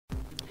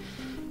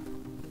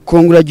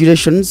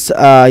Congratulations,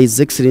 His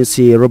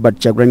Excellency Robert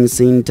Kyagulanyi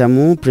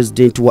Ssentamu,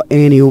 President wa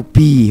NUP.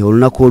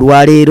 Olunaku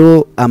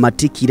olwaleero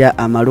amatikira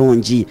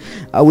amalungi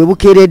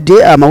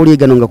webukeeredde amawulire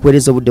gano nga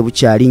kuweereza obudde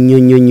bukyali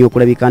nnyo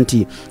okulabika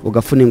nti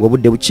ogafune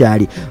ng'obudde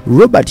bukyali.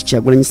 Robert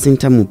Kyagulanyi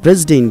Ssentamu,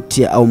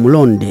 President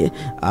omulonde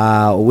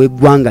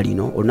ow'eggwanga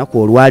lino, olunaku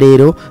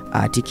olwaleero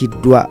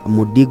atikiddwa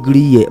mu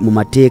digiri ye mu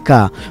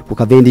mateeka ku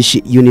Cavendish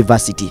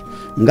University.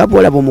 Nga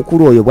bw'olaba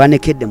omukulu oyo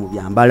bwanekedde mu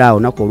byambala,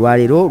 olunaku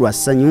olwaleero lwa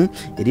ssanyu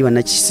eri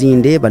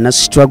bannakisinde,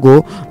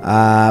 bannastruggle,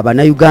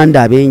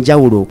 bannayuganda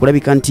ab'enjawulo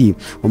okulabika nti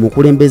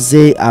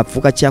omukulembeze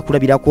afuuka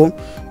kyakulabirako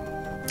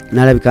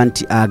n'alabika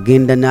nti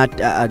agenda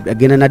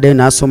n'addayo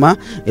n'asoma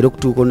era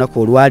okutuuka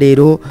olunaku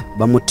olwaleero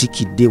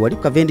bamutikidde wali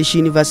ku Cavendish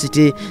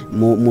University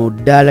mu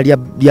ddaala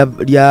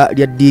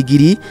lya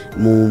digiri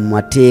mu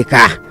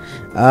mateeka.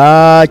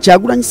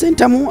 Kyagulanyi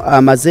Ssentamu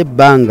amaze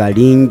ebbanga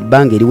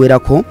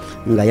eriwerako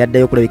nga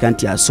yaddayo okulabika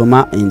nti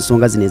asoma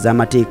ensonga zino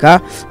ez'amateeka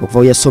okuva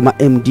we yasoma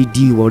MDD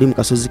wali mu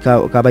kasozi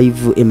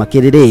k'abayivu e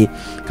Makerere,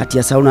 kati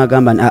yasalawo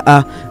n'agamba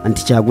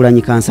nti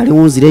Kyagulanyi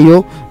kansalewo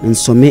nzireyo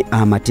nsome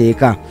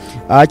amateeka.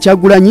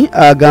 Kyagulanyi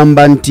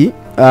agamba nti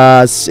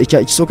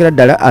ekisookera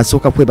ddala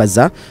asooka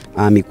kwebaza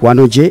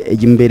mikwano gye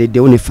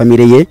egimubeereddewo ne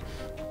famire ye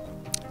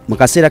mu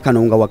kaseera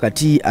kano nga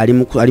wakati ali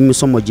mu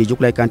misomo gye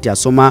egyokulabika nti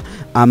asoma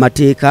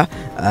amateeka.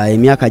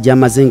 Emyaka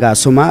gy'amaze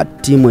ng'asoma,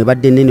 ttiimu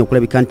ebadde nnene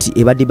okulabika nti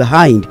ebadde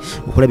behind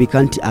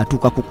okulabika nti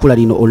atuuka ku kkula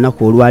lino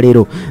olunaku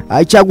olwaleero.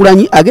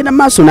 Kyagulanyi agenda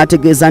maaso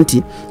n'ategeeza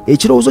nti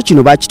ekirowoozo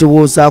kino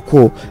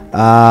baakirowoozaako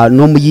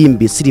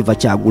n'omuyimbi Silver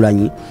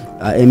Kyagulanyi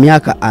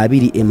emyaka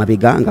 2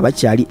 emabega nga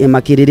bakyali e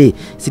Makerere.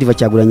 Silver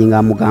Kyagulanyi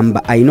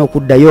ng'amugamba alina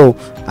okuddayo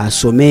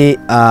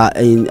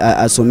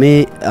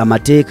asome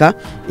amateeka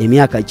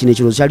emyaka kino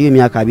ekirowoozo kyaliyo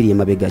emyaka 2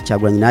 emabega.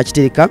 Kyagulanyi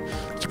n'akitereka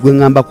gwe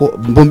ngambako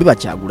bombi ba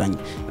Kyagulanyi,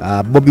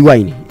 Bobi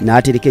Wine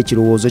n'atereka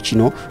ekirowoozo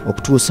kino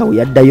okutuusa we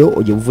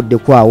yaddayo gye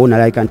buvuddeko awo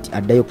n'alabika nti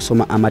addayo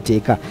okusoma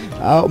amateeka.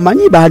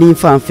 Manyi baali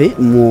nfanfe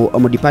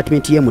mu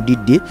department ye mu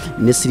DD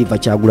ne Silver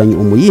Kyagulanyi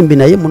omuyimbi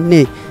naye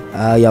munne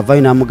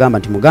yavaayo n'amugamba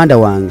nti muganda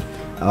wange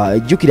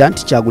jjukira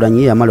nti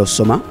Kyagulanyi yamala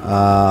okusoma,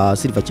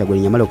 Silver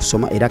Kyagulanyi yamala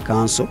okusoma era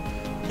kanso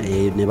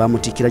ne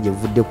bamutikira gye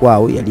buvuddeko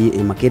awo yali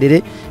e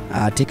Makerere.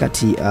 Ate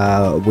kati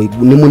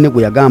ne munne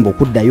gwe yagamba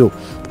okuddayo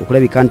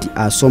okulabika nti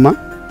asoma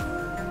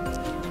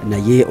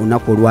naye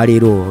olunaku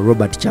olwaleero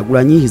Robert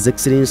Kyagulanyi His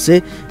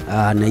Excellency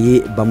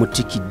naye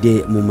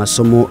bamutikidde mu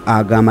masomo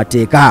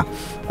ag'amateeka.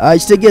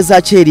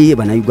 Kitegeeza kyeri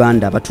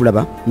bannayuganda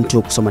batulaba nti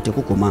okusoma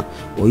tekukoma.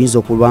 Oyinza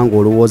okuba nga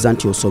olowooza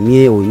nti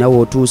osomye olina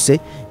wootuuse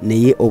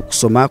naye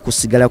okusoma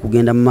kusigala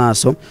kugenda mu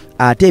maaso,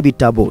 ate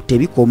ebitabo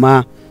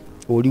tebikoma.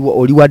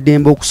 Oli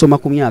waddembe okusoma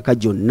ku myaka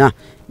gyonna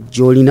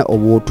gy'olina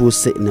oba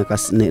otuuse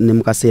ne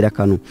mu kaseera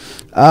kano.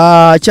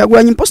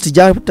 Kyagulanyi post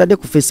gy'atadde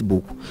ku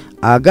Facebook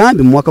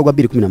agambye mu mwaka gwa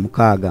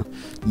 2016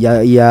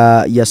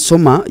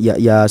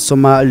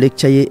 yasoma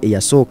lecture ye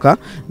eyasooka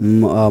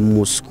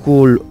mu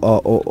school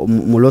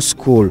mu law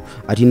school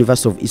at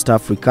University of East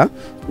Africa.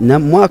 Na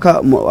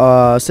mwaka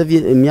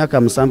emyaka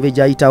 7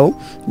 egyayitawo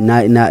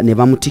ne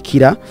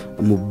bamutikira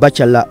mu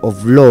Bachelor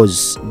of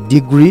Laws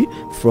degree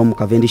from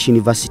Cavendish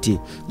University.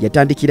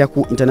 Yatandikira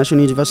ku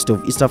International University of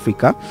East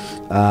Africa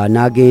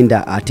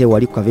n'agenda ate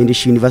wali ku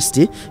Cavendish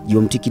University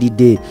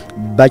gy'omutikiridde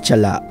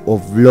Bachelor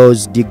of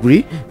Laws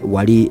degree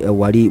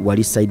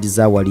wali side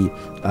za wali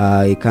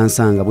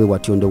ekansanga bwe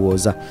watyo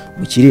ndowooza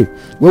bukiri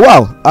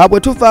weewaawo. Bwe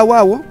tuvaawo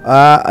awo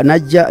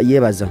najja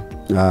yeebaza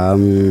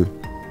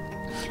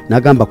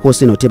n'agamba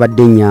koose eno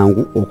tebadde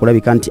nnyangu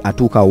okulabika nti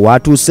atuuka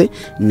waatuuse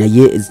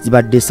naye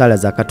zibadde sala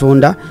za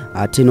Katonda,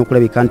 ate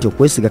n'okulabika nti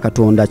okwesiga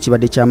Katonda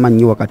kibadde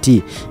ky'amannyo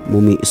wakati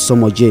mu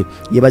misomo gye.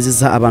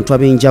 Yeebazizza abantu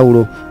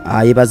ab'enjawulo,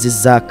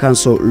 yeebazizza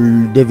Council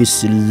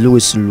Davis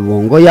Lewis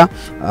Luwongoya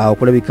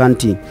okulabika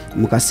nti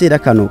mu kaseera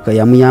kano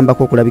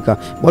yamuyambako okulabika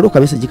waliwo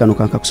kameseji kano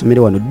kankakusomere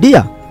wano.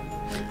 Dear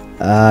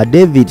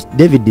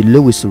David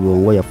Lewis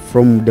Luwongoya,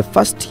 from the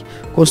first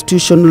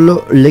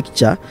constitutional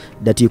lecture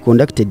that you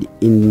conducted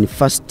in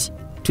first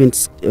year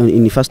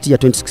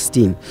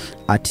 2016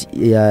 at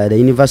the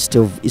University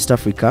of East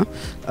Africa,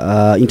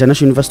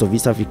 International University of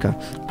East Africa,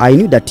 I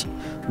knew that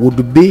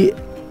would be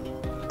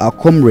a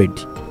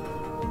comrade.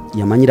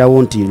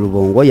 Yamanyirawo nti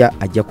Luwongoya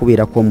ajja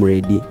kubeera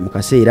comrade mu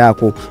kaseera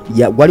ako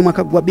gwali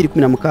mwaka gwa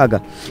 2016.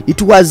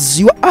 It was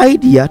your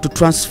idea to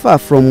transfer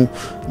from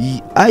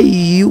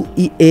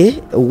IUEA,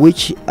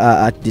 which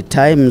at the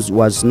times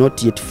was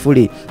not yet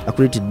fully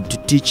accredited to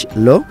teach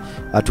law,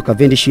 to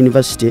Cavendish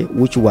University,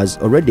 which was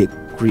already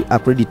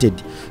accredited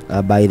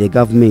by the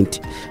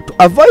government. To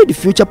avoid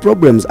future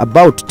problems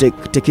about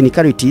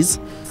technicalities,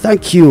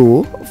 thank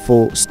you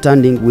for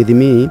standing with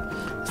me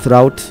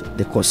throughout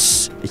the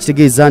course.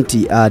 Ekitegeeza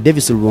nti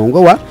Davis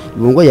Luwongoya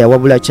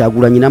yawabula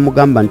Kyagulanyi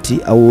n'amugamba nti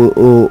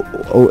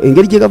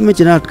engeri gye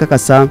gavumenti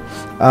n'akakasa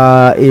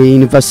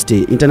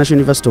International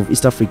University of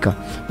East Africa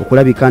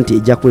okulabika nti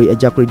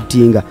ejja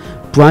creditinga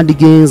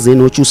twandigenze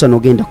n'okyusa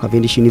n'ogenda ku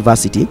Cavendish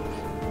University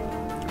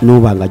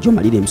nobanga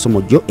gyomalira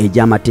emisomo gyo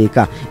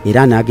egy'amateeka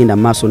era n'agenda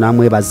mu maaso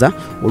n'amwebaza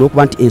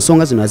olw'okuba nti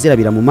ensonga zino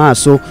azirabira mu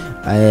maaso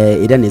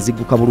era ne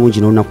zigguka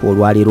bulungi n'olunaku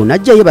olwaleero.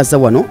 Najja yeebaza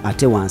wano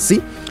ate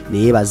wansi ne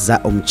yeebaza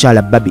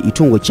omukyala Bobi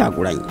Itungo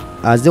Kyagulanyi.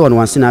 Azze wano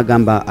wansi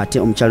n'agamba ate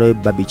omukyala we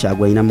Bobi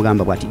Kyagulanyi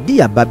n'amugamba bw'ati,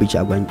 Dear Bobi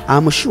Kyagulanyi,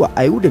 I'm sure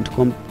I wouldn't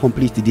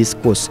complete this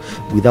course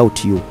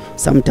without you.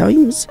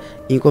 Sometimes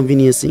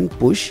inconveniencing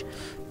push.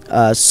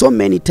 So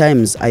many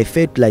times I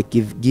felt like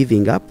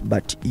giving up,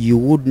 but you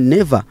would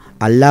never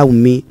allow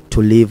me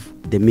to leave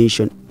the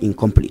mission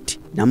incomplete.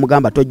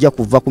 Namugamba tojja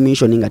kuva ku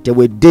mission nga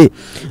tewedde.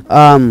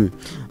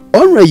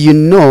 Only you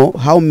know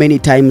how many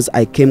times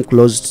I came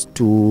close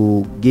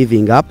to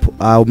giving up.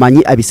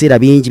 Manyi abiseera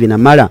bingi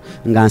binamala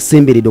nga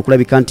nsemberedde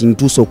okulabika nti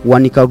ntuusa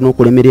okuwanika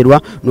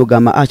n'okulemererwa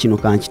n'ogamba kino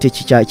kankite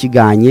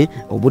kiganye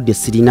obudde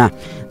sirina.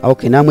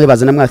 Okay,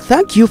 namwebaza namugamba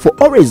thank you for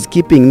always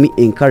keeping me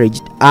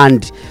encouraged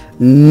and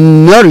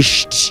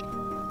nourished.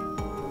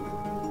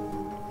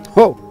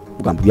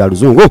 Bugamba bya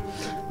luzungu.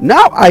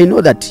 Now I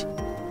know that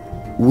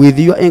with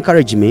your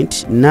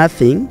encouragement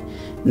nothing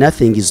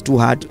is too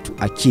hard to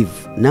achieve.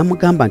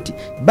 Namugamba nti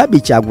Bobi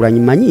Kyagulanyi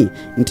manyi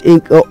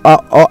nti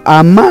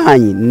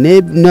amaanyi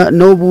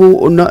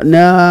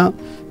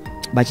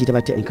bakiyita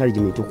batya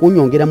encouragement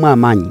okunyongeramu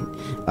amaanyi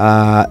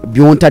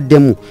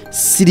byontaddemu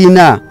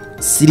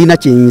sirina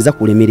kyenyinza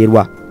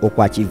kulemererwa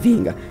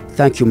okwakivinga.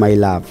 Thank you my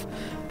love.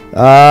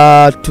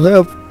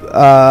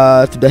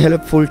 To the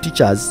helpful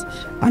teachers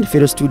and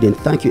fellow students,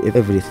 thank you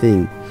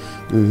everything.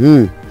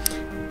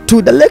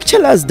 To the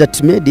lecturers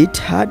that made it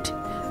hard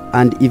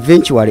and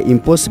eventually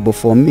impossible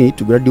for me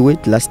to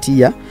graduate last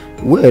year,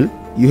 well,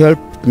 you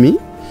helped me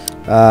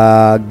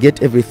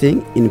get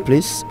everything in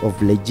place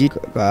of legit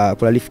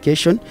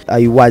qualification.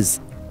 I was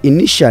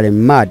initially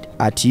mad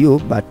at you,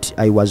 but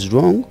I was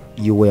wrong.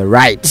 You were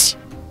right.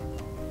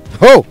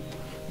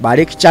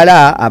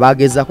 Balekichala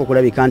abagezaako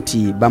okulabika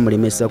nti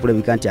bamulemesa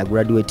okulabika nti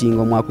agraduating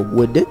omwaka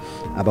oguwedde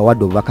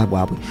abawadde obubaka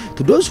bwabwe.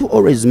 To those who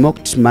always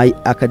mocked my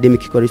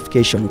academic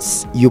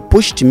qualifications, you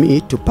pushed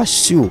me to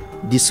pursue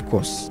this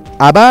course.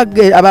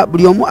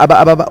 Buli omu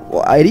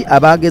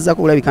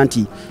abagezaako okulabika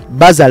nti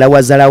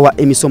bazalawa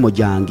emisomo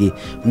gyange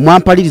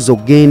mwampaliriza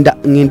okgenda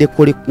ngende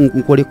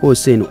nkole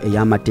koose eno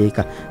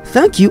ey'amateeka.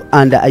 Thank you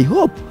and I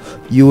hope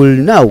you will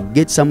now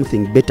get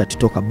something better to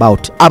talk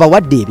about.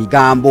 Abawadde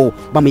ebigambo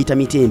bamuyita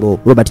mitembo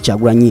Robert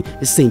Kyagulanyi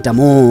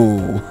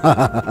Sentamu.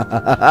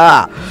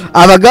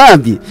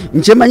 Abagambye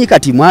nchemanyi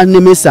kati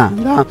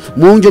mwanemesanga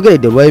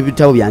munjogeredde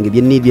lw'ebitabo byange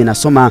bye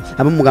nasoma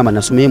abamugamba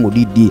nasomye mu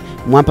DD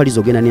mwampaliza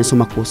ogenda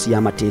n'ensoma kosi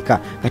y'amateeka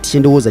kati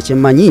kyendowooza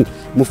kyemmanyi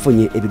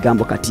mufunye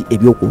ebigambo kati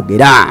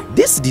ebyokwogera.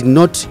 This did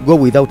not go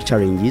without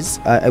challenges.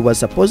 I was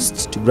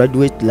supposed to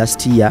graduate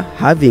last year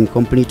having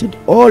completed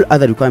all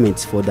other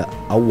requirements for the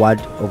award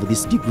of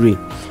this degree.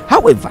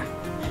 However,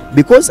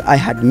 because I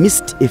had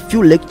missed a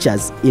few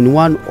lectures in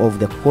one of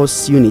the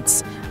course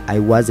units, I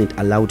wasn't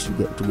allowed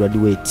to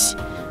graduate,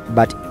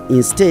 but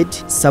instead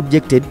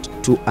subjected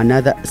to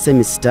another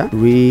semester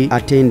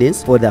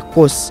re-attendance for the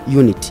course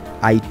unit.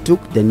 I took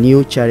the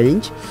new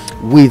challenge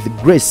with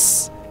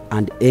grace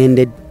and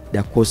ended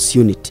the course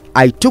unit.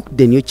 I took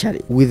the new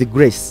challenge with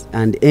grace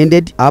and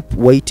ended up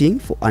waiting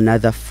for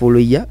another full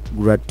year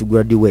to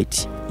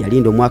graduate.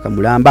 Yalinda omwaka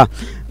mulamba.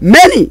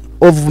 Many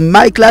of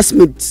my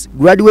classmates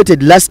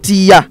graduated last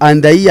year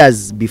and the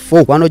years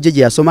before. Wano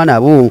jeje yasoma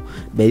nabo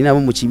bali nabo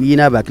mu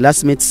kibiina ba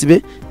classmates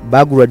be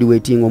ba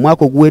graduating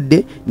omwaka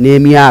ogwedde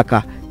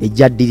n'emyaka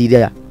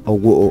ejaddirira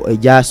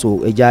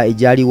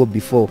ejaliwo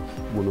before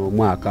muno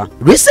omwaka.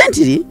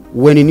 Recently,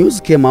 when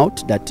news came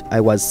out that I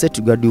was set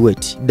to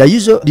graduate, the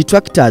usual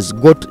detractors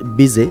got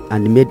busy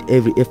and made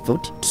every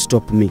effort to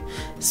stop me.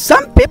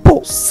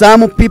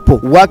 Some people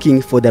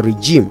working for the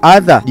regime,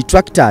 other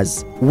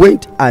detractors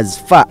went as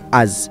far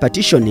as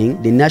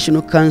petitioning the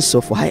National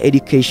Council for Higher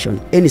Education,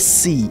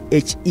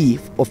 NCHE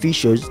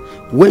officials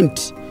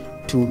went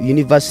to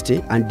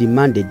university and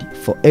demanded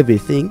for every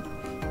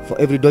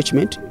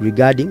document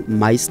regarding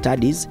my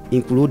studies,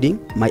 including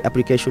my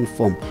application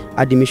form,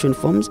 admission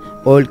forms,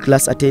 all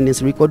class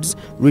attendance records,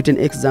 written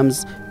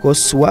exams,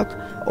 coursework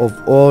of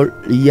all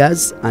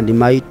years, and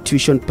my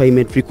tuition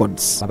payment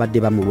records.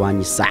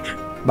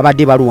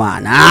 Babadde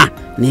balwana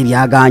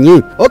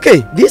n'ebyaganye.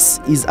 Okay, this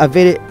is a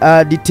very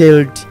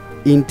detailed,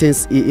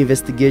 intense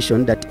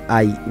investigation that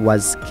I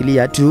was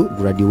cleared to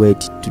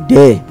graduate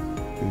today.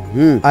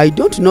 I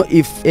don't know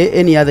if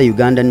any other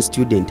Ugandan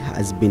student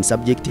has been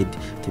subjected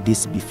to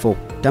this before.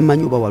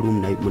 Tamanyi oba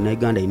wali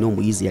Uganda ino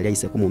omuyizi yali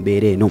ayise ku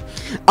mbeera eno.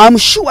 I'm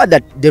sure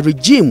that the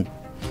regime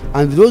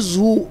and those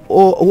who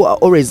are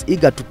always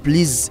eager to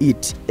please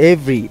it,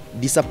 every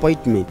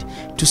disappointment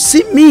to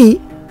see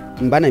me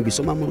mbana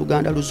bisoma mu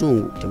Luganda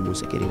luzungu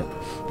temunsekerera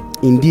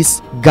in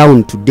this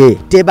gown today.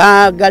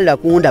 Tebagala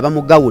kunda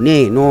bamu gown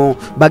eno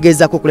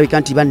bagezako kulabika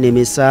nti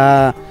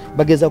bannemesa,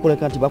 bageza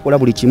okuleka nti bakola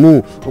buli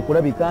kimu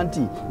okulabika nti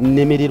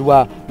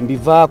nnemererwa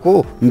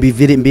mbivaako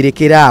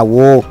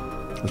mbirekeraawo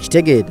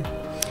okitegeeda.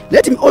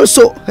 let me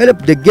also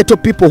help the ghetto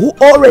people who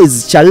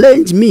always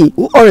challenge me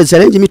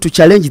to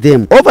challenge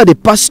them. Over the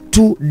past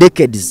 2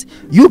 decades,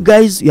 you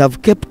guys, you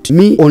have kept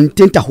me on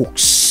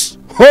tenterhooks.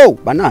 Oh,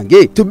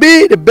 banange, to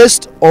be the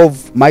best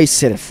of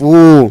myself,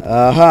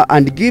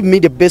 and give me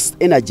the best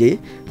energy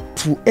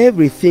to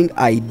everything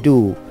I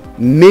do.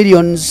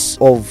 Millions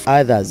of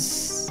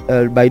others,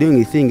 by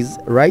doing things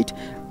right,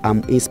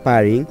 I'm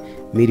inspiring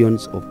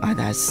millions of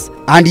others.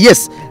 And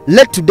yes,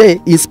 let today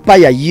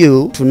inspire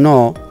you to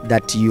know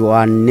that you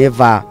are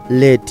never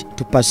late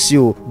to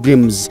pursue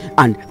dreams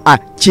and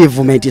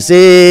achievement.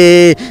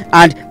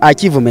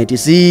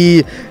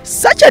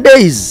 Such a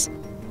days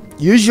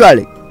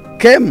usually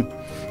came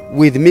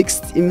with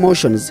mixed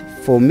emotions.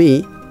 For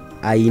me,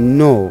 I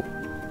know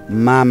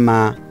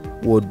Mama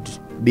would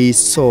be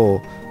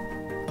so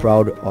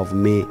proud of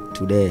me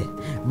today,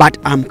 but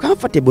I'm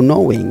comfortable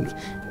knowing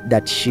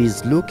that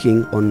she's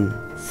looking on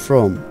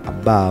from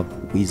above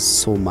with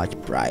so much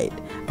pride.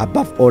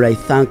 Above all, I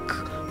thank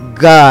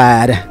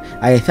God.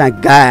 I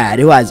thank God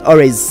who has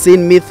always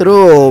seen me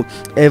through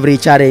every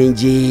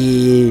challenge,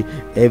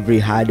 every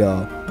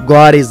hurdle.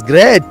 God is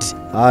great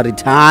all the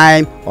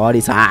time.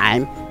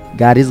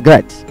 God is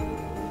great.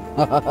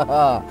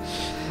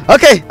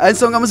 Okay,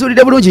 ensonga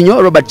muzulide bulungi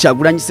nnyo Robert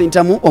Kyagulanyi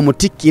Ssentamu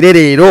omutikkire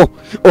leero,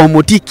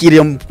 omutikkire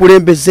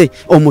omupulembeze,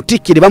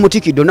 omutikkire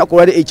bamutikidde olunaku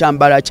olwaleero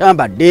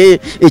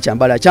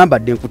ekyambala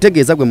kyambadde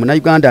nkutegeeza gwe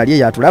munnayuganda ali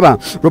eyatulaba.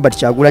 Robert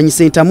Kyagulanyi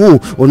Ssentamu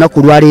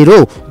olunaku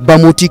lwaleero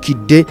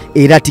bamutikidde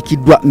era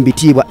atikiddwa mu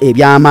bitiibwa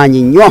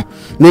eby'amaanyi nnyo.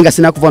 Naye nga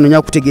sinakuva wano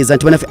nnyo kutegeeza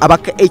nti banaffe aba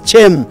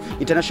KHM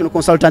International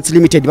Consultants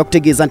Limited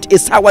bakutegeeza nti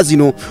essaawa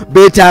zino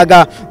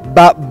beetaaga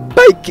ba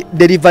bike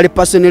delivery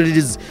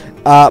personalities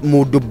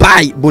mu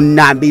Dubai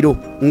Bunambiro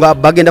nga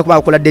bagenda kuba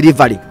bakola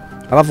delivery,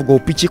 abavuga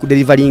opiki ku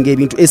delivering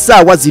ebintu.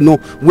 Essaawa zino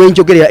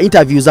wenjogerera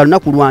interviews za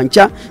lunaku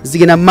lwanca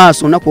zigenda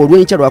maaso lunaku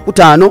olwenca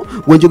lwakutaano,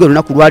 wenjogerera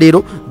lunaku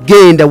lwaleero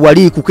genda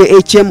wali ku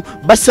KHM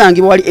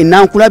basangibwa wali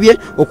enankulabye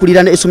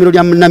okulirana essomero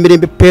lya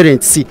Namirembe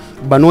Parents.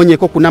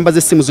 Banoonyeko ku namba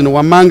z'essimu zino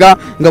wammanga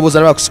nga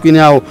bozalaba ku screen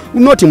yawo.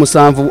 noti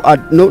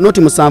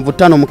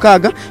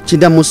 756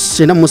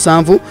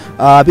 97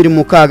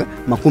 26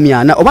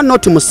 40 oba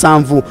noti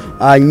 7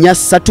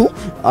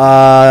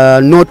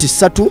 3 noti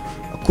 3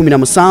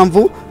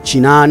 17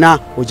 8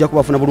 ojja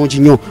kubafuna bulungi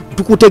nnyo.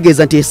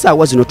 Tukutegeeza nti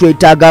essaawa zino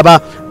twetaaga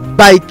ba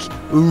bike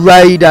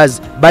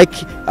riders,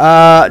 bike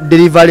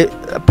delivery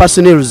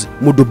personals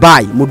mu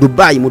Dubai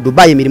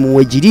emirimu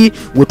wegiri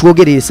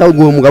wetwogeresa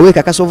nga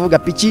weekakasa ovuga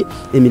piki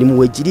emirimu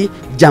wegiri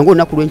jangu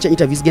olunaku lwenca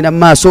interviews genda mu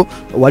maaso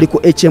waliko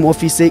KHM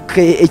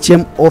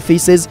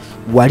offices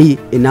wali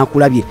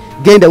enakulabye.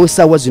 Genda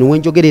wessaawa zino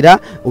wenjogerera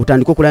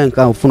otandika okulaba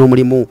nga ofuna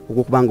omulimu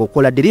okukubanga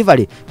okola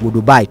delivery mu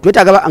Dubai.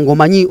 Twetaaga nga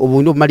omanyi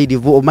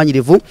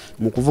obumanyirivu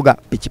mu kuvuga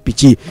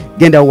pikipiki.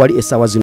 Genda wali essaawa zino.